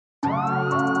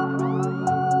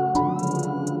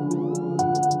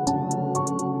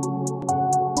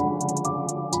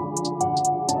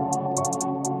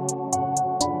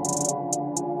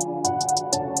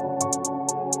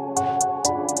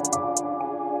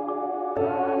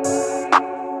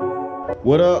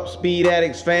What up, Speed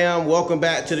Addicts fam? Welcome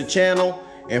back to the channel.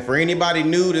 And for anybody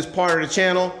new that's part of the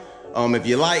channel, if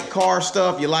you like car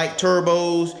stuff, you like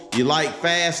turbos, you like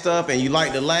fast stuff, and you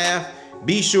like to laugh,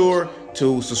 be sure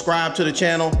to subscribe to the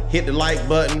channel, hit the like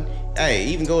button, hey,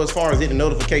 even go as far as hit the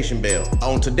notification bell.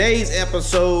 On today's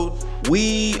episode,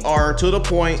 we are to the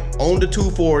point on the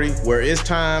 240 where it's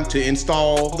time to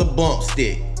install the bump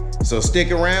stick. So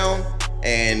stick around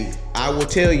and I will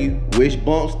tell you which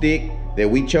bump stick that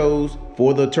we chose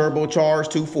for the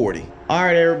turbocharged 240. All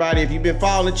right, everybody, if you've been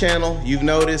following the channel, you've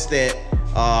noticed that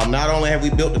not only have we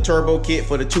built the turbo kit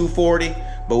for the 240,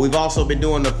 but we've also been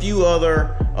doing a few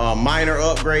other minor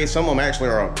upgrades. Some of them actually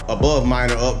are above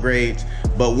minor upgrades.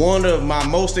 But one of my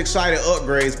most excited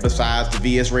upgrades, besides the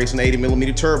VS Racing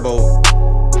 80mm turbo,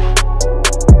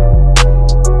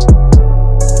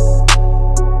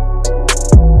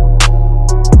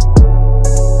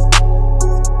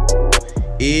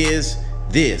 is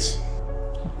this.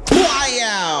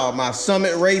 Wow, my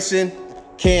Summit Racing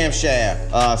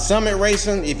camshaft. Summit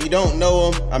Racing, if you don't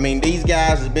know them, I mean, these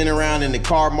guys have been around in the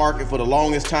car market for the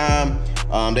longest time.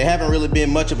 They haven't really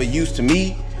been much of a use to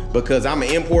me because I'm an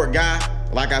import guy.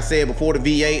 Like I said, before the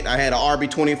V8, I had an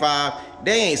RB25.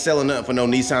 They ain't selling nothing for no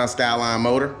Nissan Skyline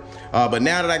motor. But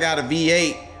now that I got a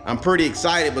V8, I'm pretty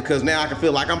excited because now I can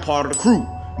feel like I'm part of the crew,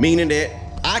 meaning that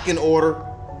I can order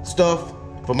stuff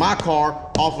for my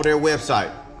car off of their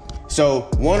website. So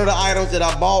one of the items that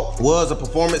I bought was a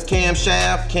performance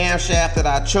camshaft. Camshaft that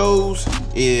I chose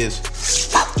is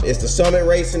the Summit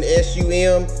Racing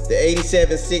SUM, the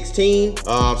 8716.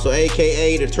 So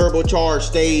AKA the turbocharged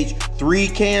stage 3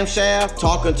 camshaft.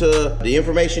 Talking to the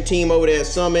information team over there at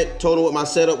Summit, told them what my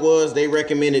setup was. They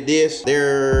recommended this.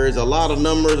 There's a lot of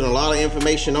numbers and a lot of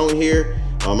information on here.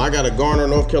 I got a Garner,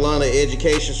 North Carolina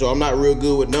education, so I'm not real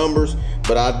good with numbers,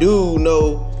 but I do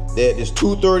know that this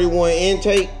 231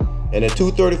 intake and a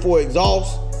 234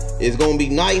 exhaust is gonna be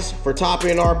nice for top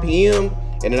end RPM.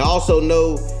 And then I also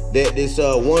know that this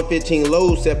 115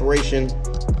 load separation,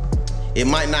 it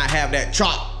might not have that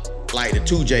chop like the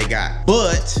 2J got,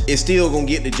 but it's still gonna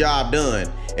get the job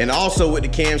done. And also with the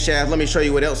camshaft, let me show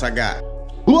you what else I got.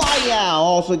 I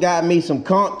also got me some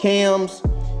comp cams,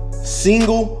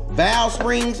 single valve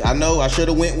springs. I know I should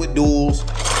have went with duals,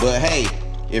 but hey,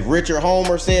 if Richard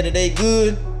Homer said that they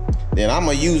good, then I'm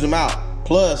gonna use them out.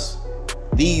 Plus,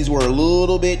 these were a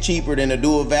little bit cheaper than the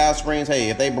dual valve springs. Hey,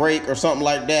 if they break or something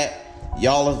like that,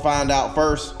 y'all will find out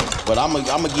first. But I'm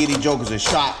gonna give these jokers a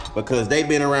shot because they've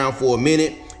been around for a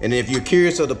minute. And if you're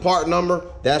curious of the part number,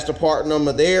 that's the part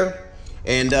number there.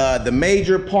 And the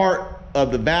major part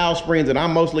of the valve springs that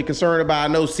I'm mostly concerned about,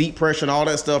 I know seat pressure and all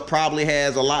that stuff probably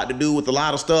has a lot to do with a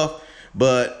lot of stuff,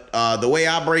 but the way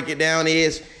I break it down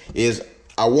is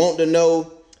I want to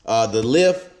know the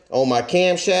lift on my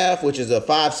camshaft, which is a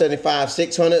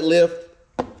 575/600 lift.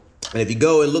 And if you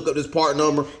go and look up this part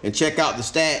number and check out the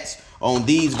stats on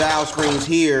these valve springs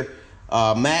here,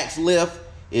 max lift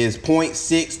is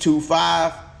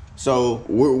 0.625. So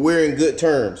we're in good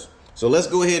terms. So let's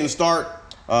go ahead and start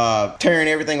tearing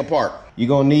everything apart. You're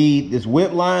gonna need this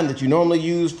whip line that you normally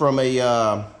use from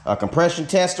a compression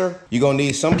tester. You're gonna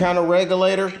need some kind of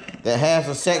regulator that has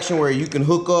a section where you can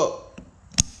hook up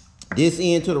this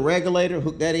end to the regulator,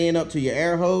 hook that end up to your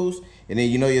air hose, and then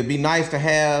it'd be nice to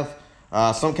have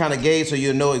some kind of gauge so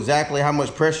you'll know exactly how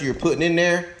much pressure you're putting in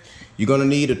there. You're gonna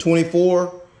need a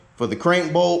 24 for the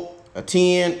crank bolt, a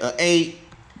 10, a 8,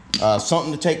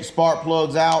 something to take the spark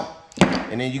plugs out,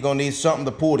 and then you're gonna need something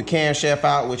to pull the camshaft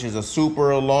out, which is a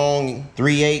super long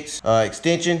 3/8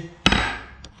 extension.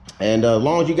 And as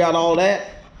long as you got all that,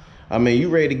 I mean, you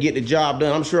ready to get the job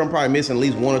done. I'm sure I'm probably missing at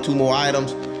least 1 or 2 more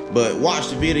items, but watch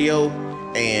the video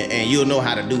and you'll know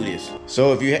how to do this.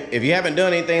 So if you haven't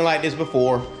done anything like this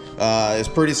before, it's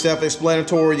pretty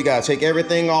self-explanatory. You gotta take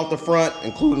everything off the front,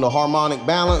 including the harmonic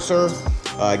balancer,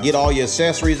 get all your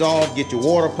accessories off, get your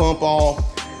water pump off.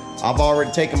 I've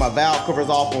already taken my valve covers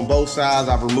off on both sides.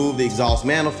 I've removed the exhaust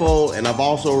manifold, and I've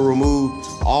also removed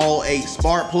all 8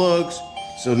 spark plugs.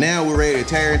 So now we're ready to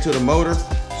tear into the motor.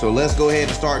 So let's go ahead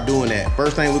and start doing that.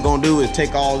 First thing we're gonna do is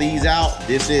take all these out.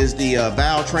 This is the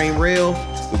valve train rail.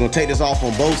 We're gonna take this off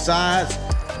on both sides,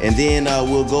 and then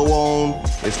we'll go on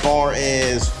as far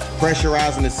as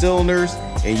pressurizing the cylinders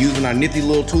and using our nifty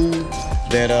little tool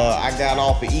that I got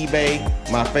off of eBay,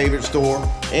 my favorite store,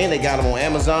 and they got them on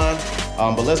Amazon.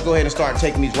 But let's go ahead and start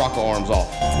taking these rocker arms off.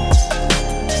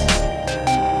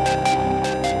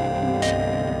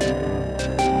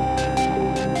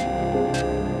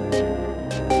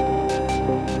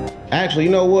 Actually,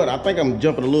 you know what? I think I'm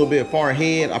jumping a little bit far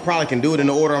ahead. I probably can do it in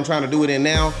the order I'm trying to do it in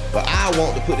now, but I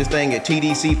want to put this thing at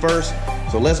TDC first.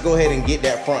 So let's go ahead and get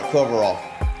that front cover off.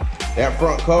 That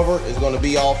front cover is going to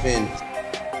be off in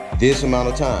this amount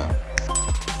of time.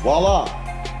 Voila.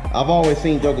 I've always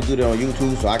seen jokers do that on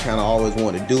YouTube, so I kind of always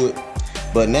wanted to do it.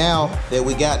 But now that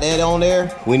we got that on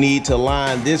there, we need to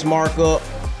line this mark up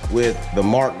with the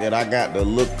mark that I got to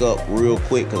look up real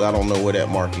quick because I don't know where that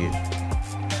mark is.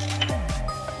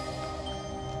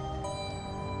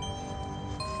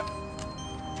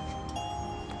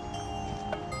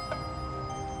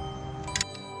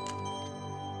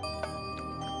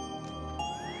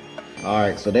 All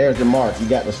right, so there's the mark. You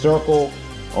got the circle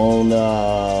on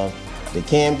the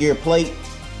cam gear plate,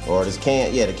 or this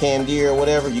the cam gear or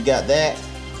whatever. You got that,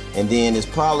 and then it's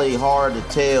probably hard to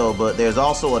tell, but there's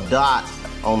also a dot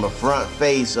on the front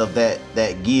face of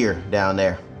that gear down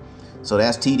there. So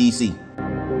that's TDC.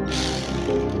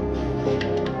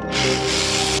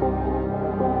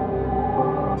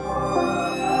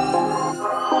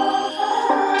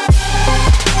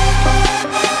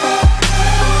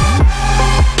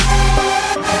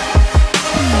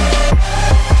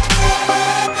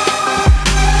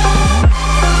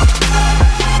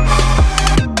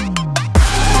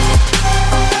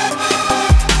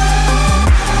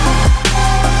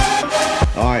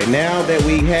 Now that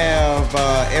we have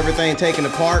everything taken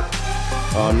apart,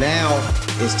 now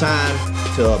it's time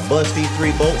to bust these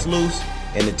 3 bolts loose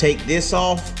and to take this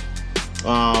off.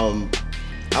 I'm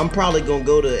probably gonna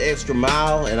go the extra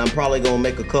mile, and I'm probably gonna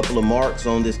make a couple of marks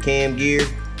on this cam gear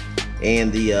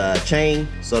and the chain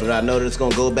so that I know that it's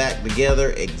gonna go back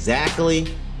together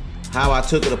exactly how I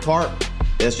took it apart.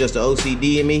 That's just the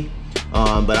OCD in me,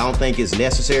 but I don't think it's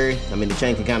necessary. I mean, the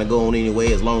chain can kind of go on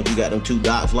anyway as long as you got them 2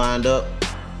 dots lined up.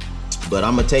 But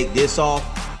I'm gonna take this off,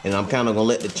 and I'm kind of gonna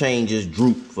let the chain just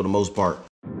droop for the most part.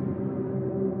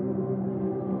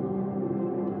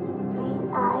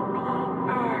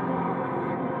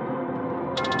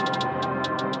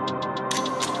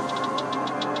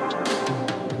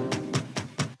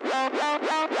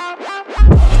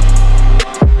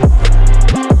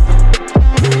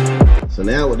 So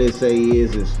now what they say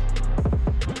is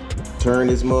turn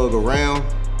this mug around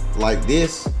like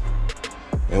this.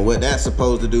 And what that's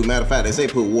supposed to do, matter of fact, they say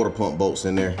put water pump bolts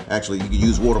in there. Actually, you can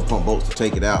use water pump bolts to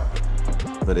take it out.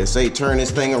 But they say turn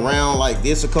this thing around like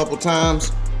this a couple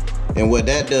times. And what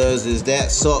that does is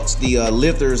that sucks the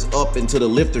lifters up into the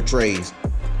lifter trays.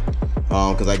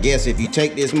 Because I guess if you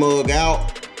take this mug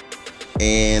out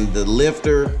and the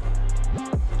lifter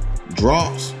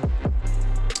drops,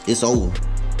 it's over.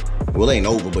 Well, it ain't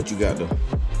over, but you got to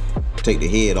take the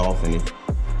head off, and if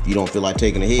you don't feel like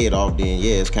taking the head off, then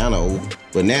yeah, it's kind of over.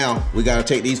 But now we got to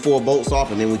take these 4 bolts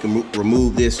off, and then we can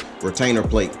remove this retainer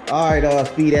plate. All right,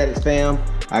 Speed Addicts fam,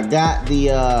 I got the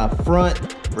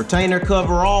front retainer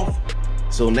cover off.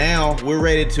 So now we're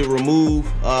ready to remove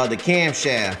the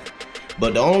camshaft.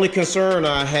 But the only concern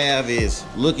I have is,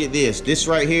 look at this. This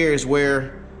right here is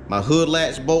where my hood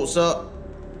latch bolts up.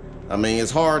 I mean,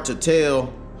 it's hard to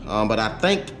tell, but I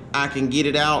think I can get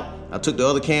it out. I took the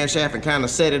other camshaft and kind of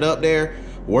set it up there.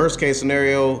 Worst case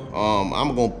scenario,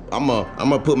 I'm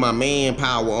gonna put my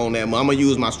manpower on that. I'm gonna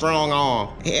use my strong arm.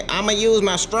 I'm gonna use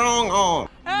my strong arm.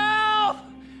 Help!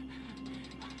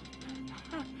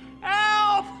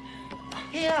 Help!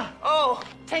 Here. Oh,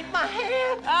 take my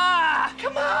hand. Ah!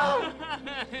 Come on.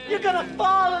 You're gonna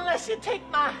fall unless you take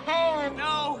my hand.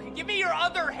 No, give me your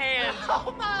other hand.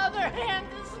 Oh, my other hand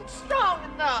isn't strong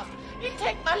enough. You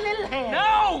take my little hand.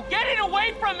 No, get it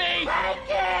away from me. Take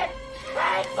it.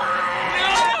 Take my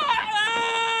hand.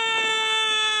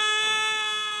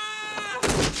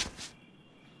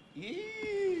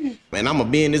 Man, I'm gonna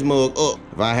bend this mug up.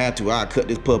 If I had to, I'd cut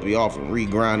this puppy off and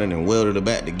regrind it and weld it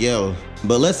back together.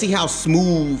 But let's see how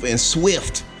smooth and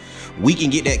swift we can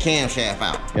get that camshaft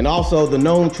out. And also, the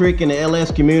known trick in the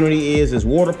LS community is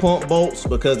water pump bolts,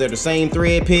 because they're the same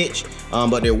thread pitch,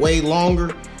 but they're way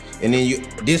longer. And then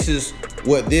this is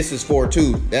what this is for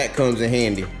too. That comes in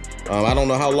handy. I don't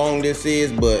know how long this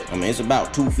is, but I mean, it's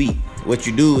about 2 feet. What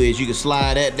you do is you can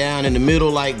slide that down in the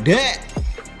middle like that.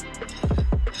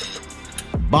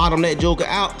 Bottom that joker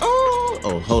out.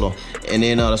 Oh, hold on. And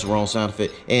then that's the wrong sound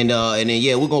effect. And then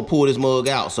yeah, we're gonna pull this mug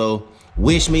out. So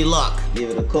wish me luck. Give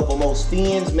it a couple more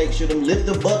spins. Make sure them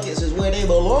lifter buckets is where they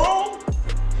belong.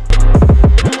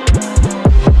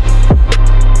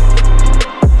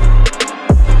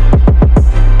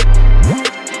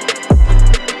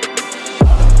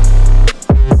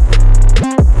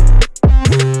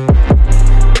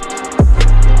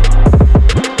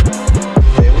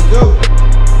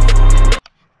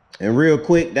 And real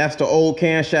quick, that's the old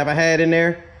camshaft I had in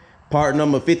there. Part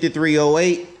number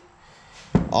 5308.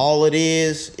 All it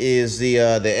is the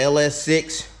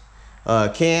LS6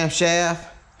 camshaft.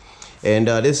 And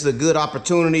this is a good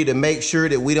opportunity to make sure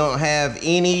that we don't have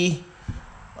any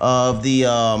of the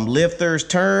lifters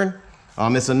turn.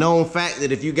 It's a known fact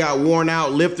that if you got worn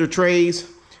out lifter trays,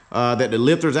 that the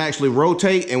lifters actually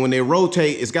rotate, and when they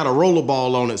rotate, it's got a roller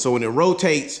ball on it. So when it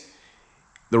rotates,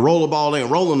 the roller ball ain't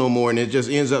rolling no more, and it just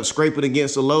ends up scraping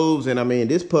against the lobes. And I mean,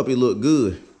 this puppy look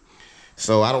good.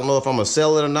 So I don't know if I'm gonna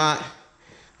sell it or not.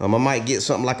 I might get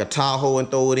something like a Tahoe and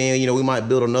throw it in. You know, we might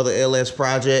build another LS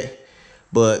project,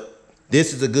 but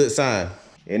this is a good sign.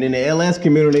 And in the LS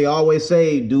community, they always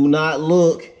say, do not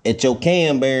look at your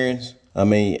cam bearings. I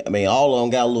mean, all of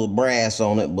them got a little brass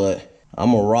on it, but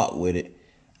I'm gonna rock with it.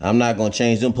 I'm not gonna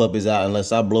change them puppies out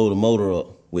unless I blow the motor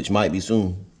up, which might be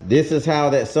soon. This is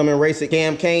how that Summit Racing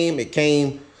cam came. It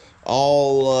came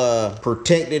all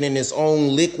protected in its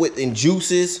own liquid and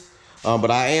juices.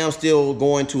 But I am still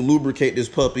going to lubricate this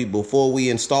puppy before we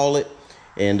install it.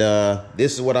 And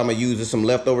this is what I'm gonna use. This is some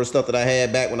leftover stuff that I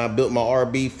had back when I built my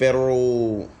RB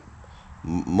Federal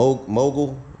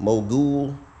Mogul.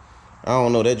 I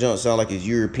don't know, that junk sound like it's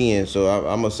European, so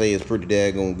I'm gonna say it's pretty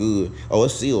daggone good. Oh,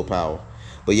 it's seal power.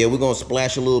 But yeah, we're gonna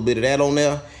splash a little bit of that on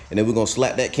there, and then we're gonna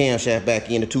slap that camshaft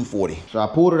back into 240. So I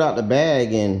pulled it out the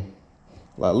bag, and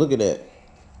like, look at that.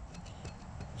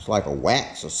 It's like a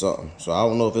wax or something. So I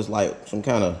don't know if it's like some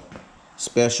kind of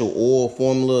special oil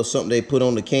formula or something they put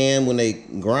on the cam when they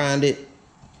grind it.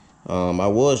 I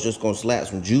was just gonna slap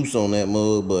some juice on that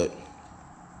mug, but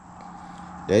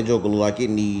that joker look like it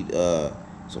need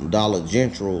some Dollar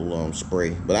General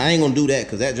spray. But I ain't gonna do that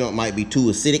because that junk might be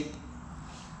too acidic.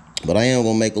 But I am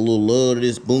gonna make a little love to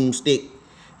this boomstick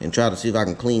and try to see if I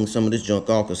can clean some of this junk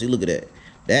off. Cause see, look at that.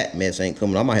 That mess ain't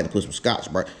coming. I might have to put some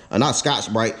Scotch-Brite. Not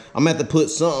Scotch-Brite. I'm gonna have to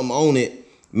put something on it.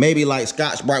 Maybe like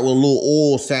Scotch-Brite with a little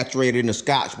oil saturated in the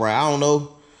Scotch-Brite. I don't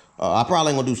know. I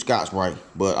probably ain't gonna do Scotch-Brite,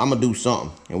 but I'm gonna do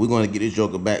something. And we're gonna get this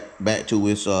joker back to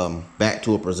its back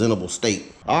to a presentable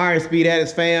state. All right, Speed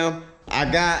Addicts fam. I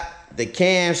got the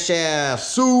camshaft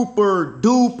super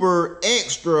duper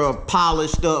extra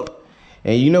polished up.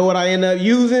 And you know what I end up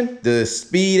using? The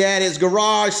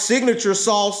SpeedaddixGarage signature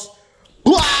sauce.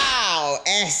 Wow!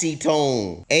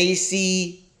 Acetone.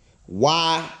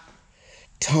 A-C-Y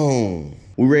tone.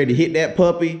 We ready to hit that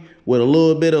puppy with a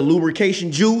little bit of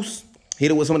lubrication juice.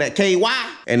 Hit it with some of that KY.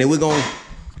 And then we're gonna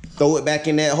throw it back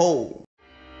in that hole.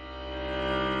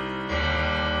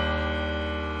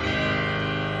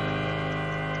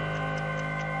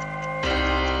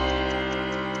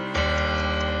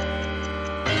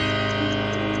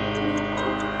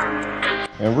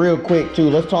 And real quick too,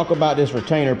 let's talk about this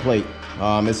retainer plate.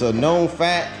 It's a known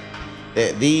fact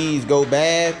that these go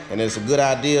bad, and it's a good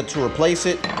idea to replace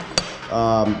it.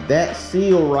 That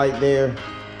seal right there,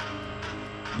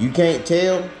 you can't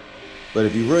tell, but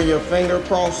if you run your finger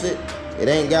across it, it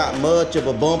ain't got much of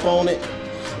a bump on it.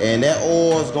 And that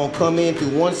oil is gonna come in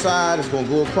through one side, it's gonna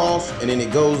go across, and then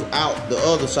it goes out the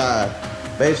other side.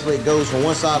 Basically, it goes from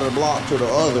one side of the block to the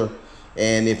other.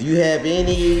 And if you have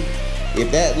if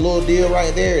that little deal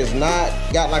right there is not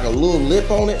got like a little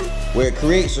lip on it where it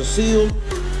creates a seal,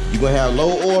 you're gonna have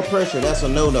low oil pressure. That's a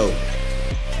no-no.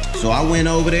 So I went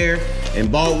over there and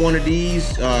bought one of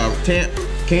these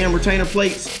cam retainer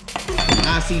plates,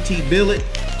 ICT billet.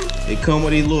 They come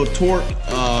with these little torque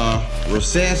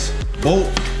recess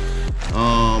bolt.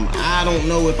 I don't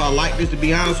know if I like this, to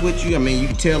be honest with you. I mean, you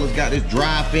can tell it's got this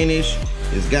dry finish.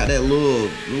 It's got that little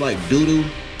like doo-doo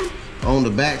on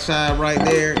the backside right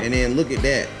there, and then look at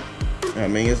that. I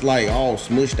mean, it's like all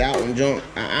smushed out and junk.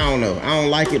 I don't know. I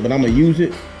don't like it, but I'm gonna use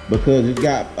it because it's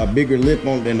got a bigger lip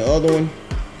on it than the other one.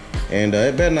 And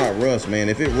it better not rust, man.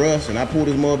 If it rusts and I pull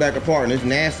this mud back apart and it's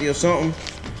nasty or something,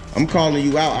 I'm calling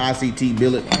you out, ICT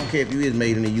billet. I don't care if you is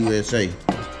made in the USA.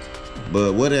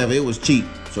 But whatever, it was cheap.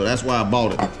 So that's why I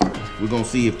bought it. We're gonna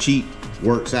see if cheap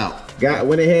works out.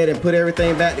 Went ahead and put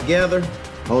everything back together.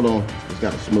 Hold on, it's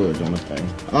got a smudge on this thing.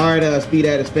 All right, Speed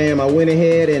Addicts fam, I went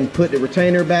ahead and put the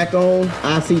retainer back on.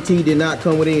 ICT did not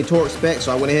come with any torque specs,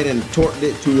 so I went ahead and torqued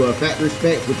it to factory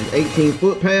specs, which is 18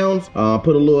 foot-pounds.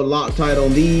 Put a little Loctite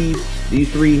on these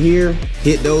three here.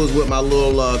 Hit those with my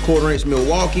little 1/4-inch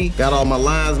Milwaukee. Got all my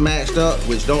lines matched up,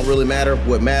 which don't really matter.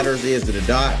 What matters is the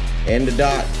dot and the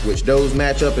dot, which those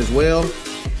match up as well.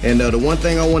 And the one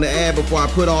thing I want to add before I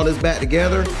put all this back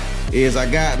together is I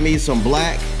got me some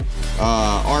black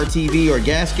RTV or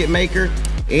gasket maker.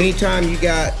 Anytime you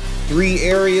got 3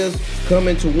 areas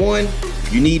coming to one,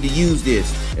 you need to use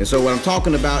this. And so what I'm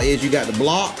talking about is you got the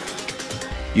block,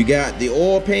 you got the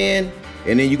oil pan,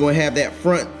 and then you're gonna have that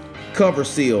front cover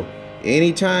seal.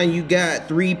 anytime you got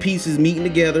 3 pieces meeting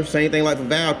together, same thing like for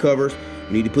valve covers,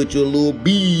 you need to put you a little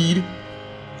bead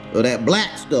of that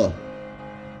black stuff.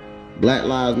 Black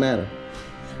Lives Matter.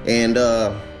 And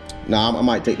nah, I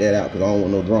might take that out because I don't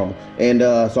want no drama. And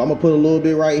so I'm gonna put a little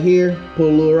bit right here, put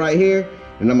a little right here,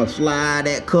 and I'm gonna slide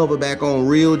that cover back on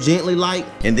real gently like,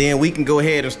 and then we can go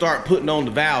ahead and start putting on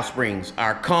the valve springs,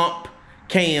 our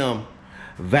cam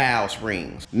valve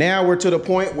springs. Now we're to the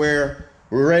point where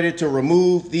we're ready to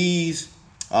remove these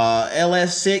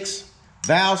LS6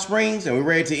 valve springs, and we're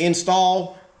ready to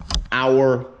install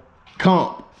our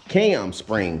cam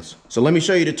springs. So let me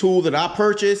show you the tool that I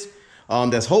purchased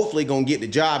that's hopefully gonna get the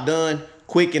job done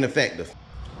quick and effective.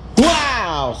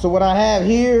 Wow! So what I have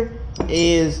here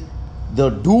is the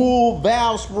dual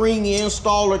valve spring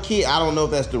installer kit. I don't know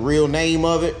if that's the real name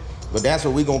of it, but that's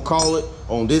what we're gonna call it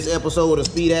on this episode of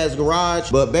SpeedaddixGarage.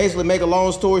 But basically, make a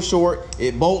long story short,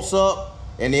 it bolts up,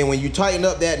 and then when you tighten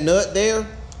up that nut there,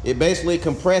 it basically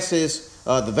compresses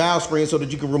the valve spring so that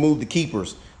you can remove the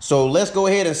keepers. So let's go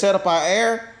ahead and set up our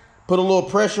air, put a little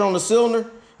pressure on the cylinder,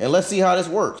 and let's see how this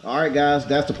works. All right, guys,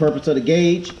 that's the purpose of the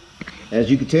gauge. As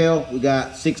you can tell, we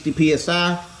got 60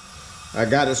 PSI. I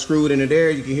got it screwed into there.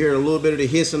 You can hear a little bit of the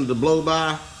hissing of the blow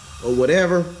by or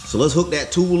whatever. So let's hook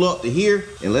that tool up to here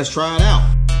and let's try it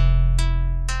out.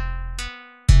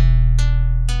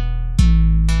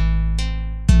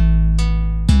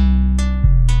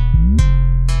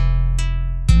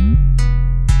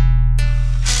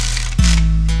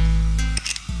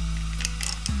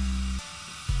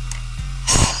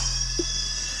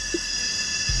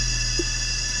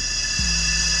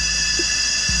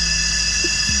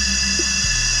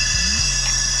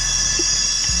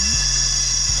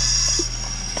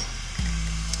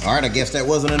 All right, I guess that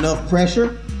wasn't enough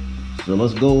pressure. So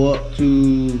let's go up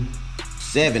to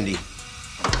 70.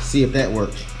 See if that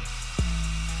works.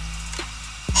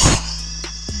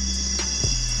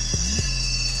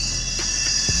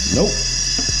 Nope.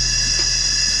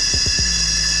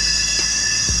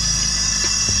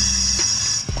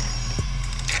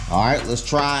 All right, let's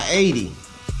try 80.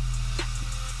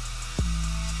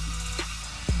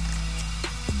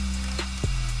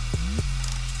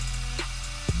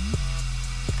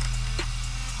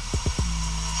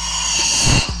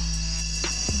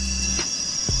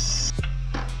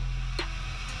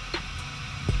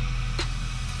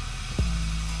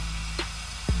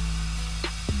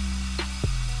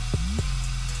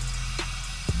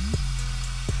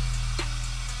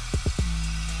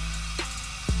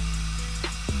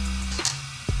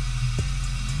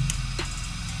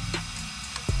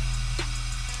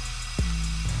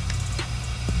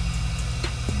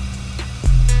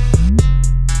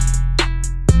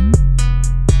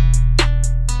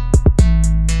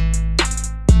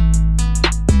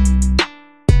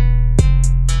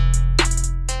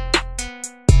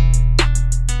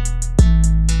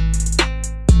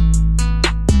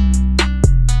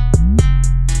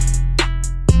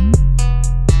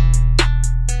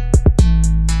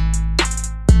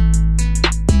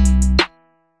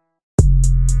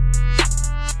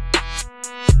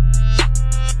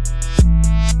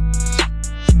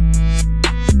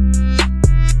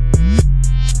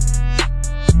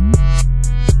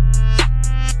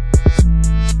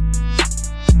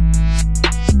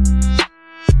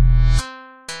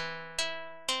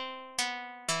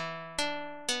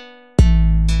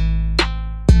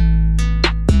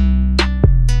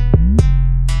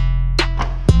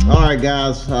 Alright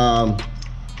guys,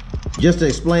 just to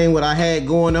explain what I had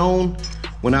going on,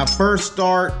 when I first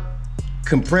start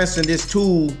compressing this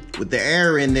tool with the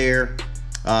air in there,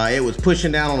 it was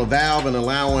pushing down on the valve and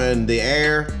allowing the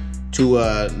air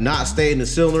to not stay in the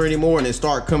cylinder anymore, and it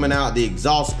start coming out the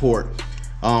exhaust port.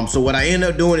 So what I end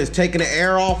up doing is taking the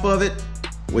air off of it,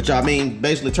 which I mean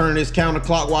basically turning this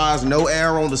counterclockwise, no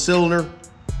air on the cylinder,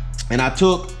 and I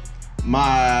took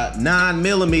my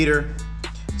 9mm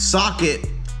socket,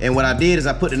 and what I did is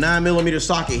I put the 9mm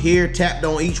socket here, tapped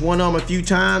on each one of them a few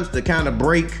times to kind of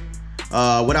break.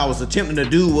 What I was attempting to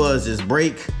do was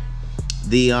break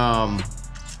the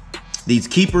these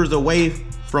keepers away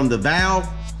from the valve,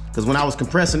 because when I was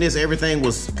compressing this, everything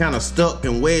was kind of stuck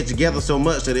and wedged together so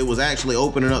much that it was actually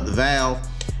opening up the valve.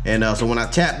 And so when I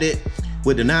tapped it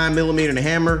with the 9mm and the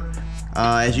hammer,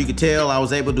 as you can tell, I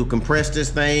was able to compress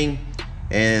this thing,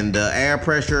 and the air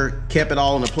pressure kept it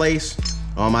all into place.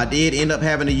 I did end up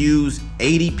having to use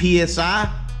 80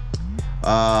 PSI.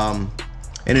 And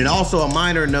then also a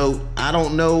minor note, I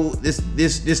don't know,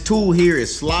 this tool here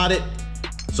is slotted,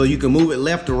 so you can move it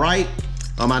left to right.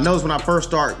 I noticed when I first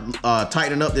start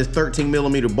tightening up this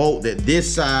 13mm bolt that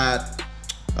this side,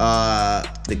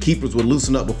 the keepers would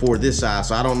loosen up before this side.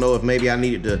 So I don't know if maybe I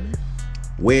needed to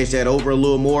wedge that over a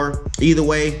little more. Either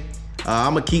way,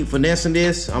 I'm gonna keep finessing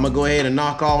this. I'm gonna go ahead and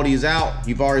knock all these out.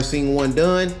 You've already seen one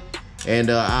done, and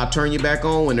I'll turn you back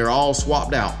on when they're all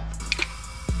swapped out.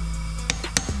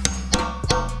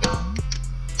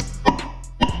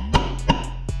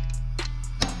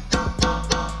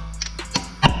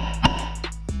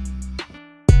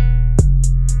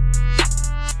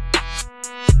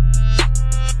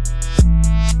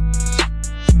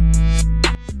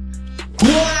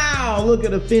 Look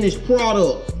at the finished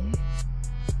product.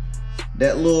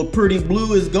 That little pretty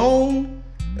blue is gone,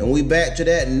 and we back to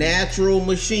that natural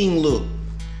machine look.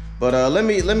 But let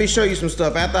me show you some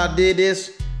stuff. After I did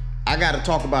this, I got to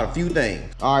talk about a few things.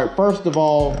 All right, first of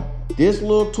all, this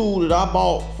little tool that I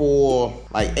bought for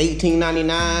like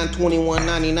 $18.99,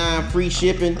 $21.99 free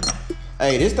shipping.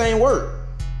 Hey, this thing worked.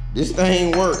 This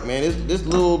thing worked, man. This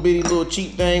little bitty little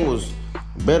cheap thing was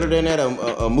better than that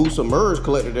a Moose Merge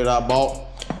collector that I bought.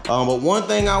 But one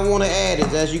thing I want to add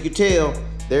is, as you can tell,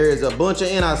 there is a bunch of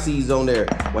NICs on there.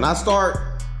 When I start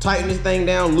tightening this thing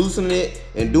down, loosening it,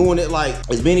 and doing it like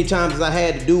as many times as I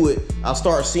had to do it, I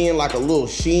start seeing like a little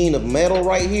sheen of metal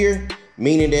right here,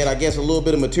 meaning that I guess a little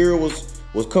bit of material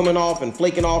was coming off and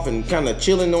flaking off and kind of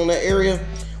chilling on that area.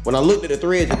 When I looked at the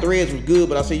threads was good,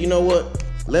 but I said, you know what?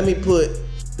 Let me put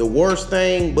the worst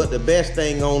thing but the best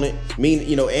thing on it, meaning,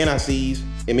 you know, NICs.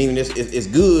 And meaning it's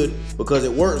good because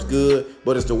it works good,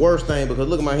 but it's the worst thing because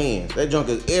look at my hands. That junk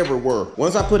is everywhere.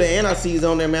 Once I put the NICs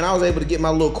on there, man, I was able to get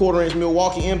my little 1/4-inch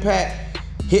Milwaukee impact,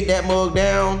 hit that mug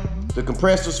down, the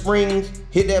compressor springs,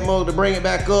 hit that mug to bring it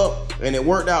back up, and it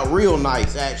worked out real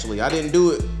nice, actually. I didn't do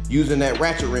it using that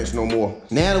ratchet wrench no more.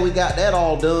 Now that we got that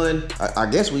all done, I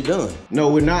guess we done. No,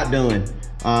 we're not done.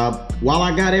 While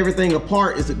I got everything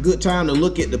apart, it's a good time to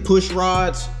look at the push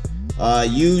rods.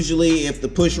 Usually if the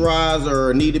push rods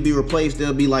need to be replaced,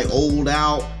 they'll be like oiled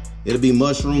out. It'll be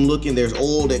mushroom looking. There's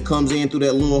oil that comes in through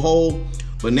that little hole.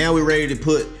 But now we're ready to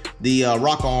put the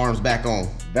rocker arms back on.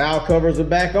 Valve covers are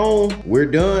back on. We're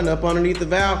done up underneath the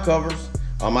valve covers.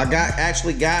 I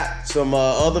actually got some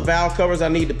other valve covers I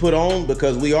need to put on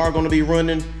because we are going to be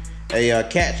running a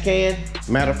catch can.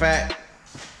 Matter of fact,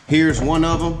 here's one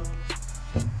of them.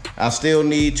 I still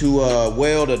need to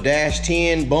weld a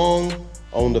 -10 bung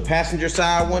on the passenger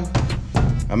side one.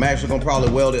 I'm actually gonna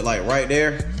probably weld it like right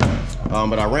there.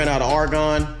 But I ran out of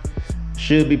argon.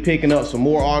 Should be picking up some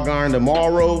more argon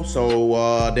tomorrow.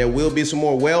 So there will be some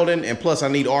more welding. And plus I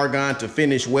need argon to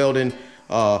finish welding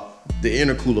the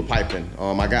intercooler piping.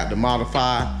 I got to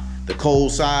modify the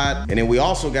cold side. And then we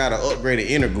also got to upgrade the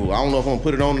intercooler. I don't know if I'm gonna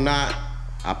put it on or not.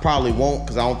 I probably won't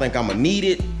because I don't think I'm gonna need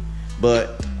it.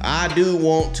 But I do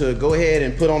want to go ahead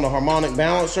and put on the harmonic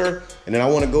balancer, and then I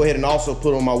want to go ahead and also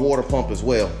put on my water pump as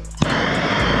well.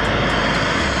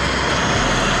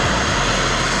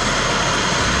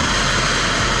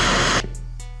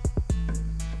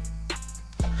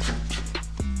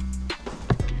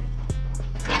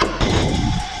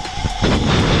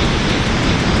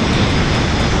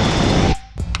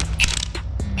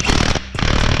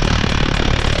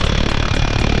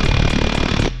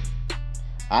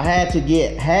 I had to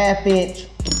get 1/2-inch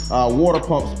water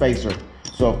pump spacer.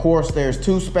 So of course there's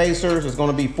 2 spacers. It's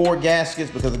gonna be 4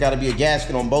 gaskets because it's gotta be a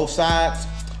gasket on both sides.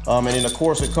 And then of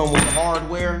course it comes with the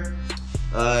hardware.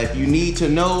 If you need to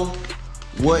know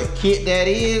what kit that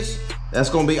is, that's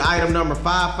gonna be item number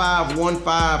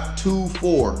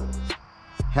 551524.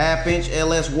 1/2-inch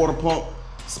LS water pump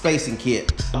spacing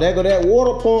kit. There go that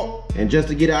water pump. And just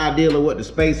to get an idea of what the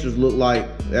spacers look like,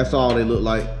 that's all they look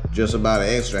like. Just about an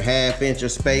extra 1/2-inch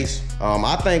of space.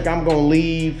 I think I'm gonna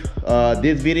leave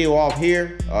this video off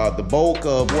here. The bulk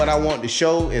of what I want to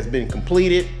show has been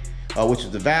completed, which is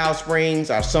the valve springs,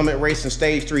 our Summit Racing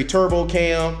Stage 3 turbo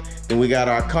cam. Then we got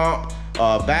our comp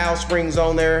valve springs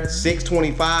on there,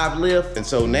 625 lift. And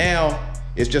so now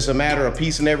it's just a matter of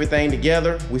piecing everything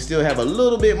together. We still have a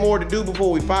little bit more to do before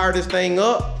we fire this thing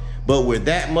up, but we're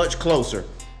that much closer.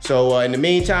 So in the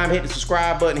meantime, hit the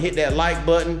subscribe button, hit that like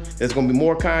button. There's gonna be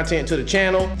more content to the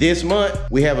channel. This month,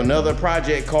 we have another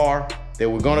project car that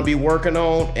we're gonna be working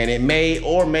on, and it may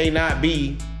or may not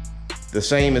be the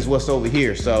same as what's over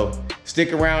here. So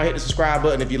stick around, hit the subscribe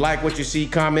button. If you like what you see,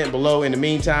 comment below. In the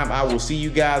meantime, I will see you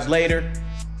guys later.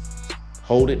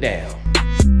 Hold it down.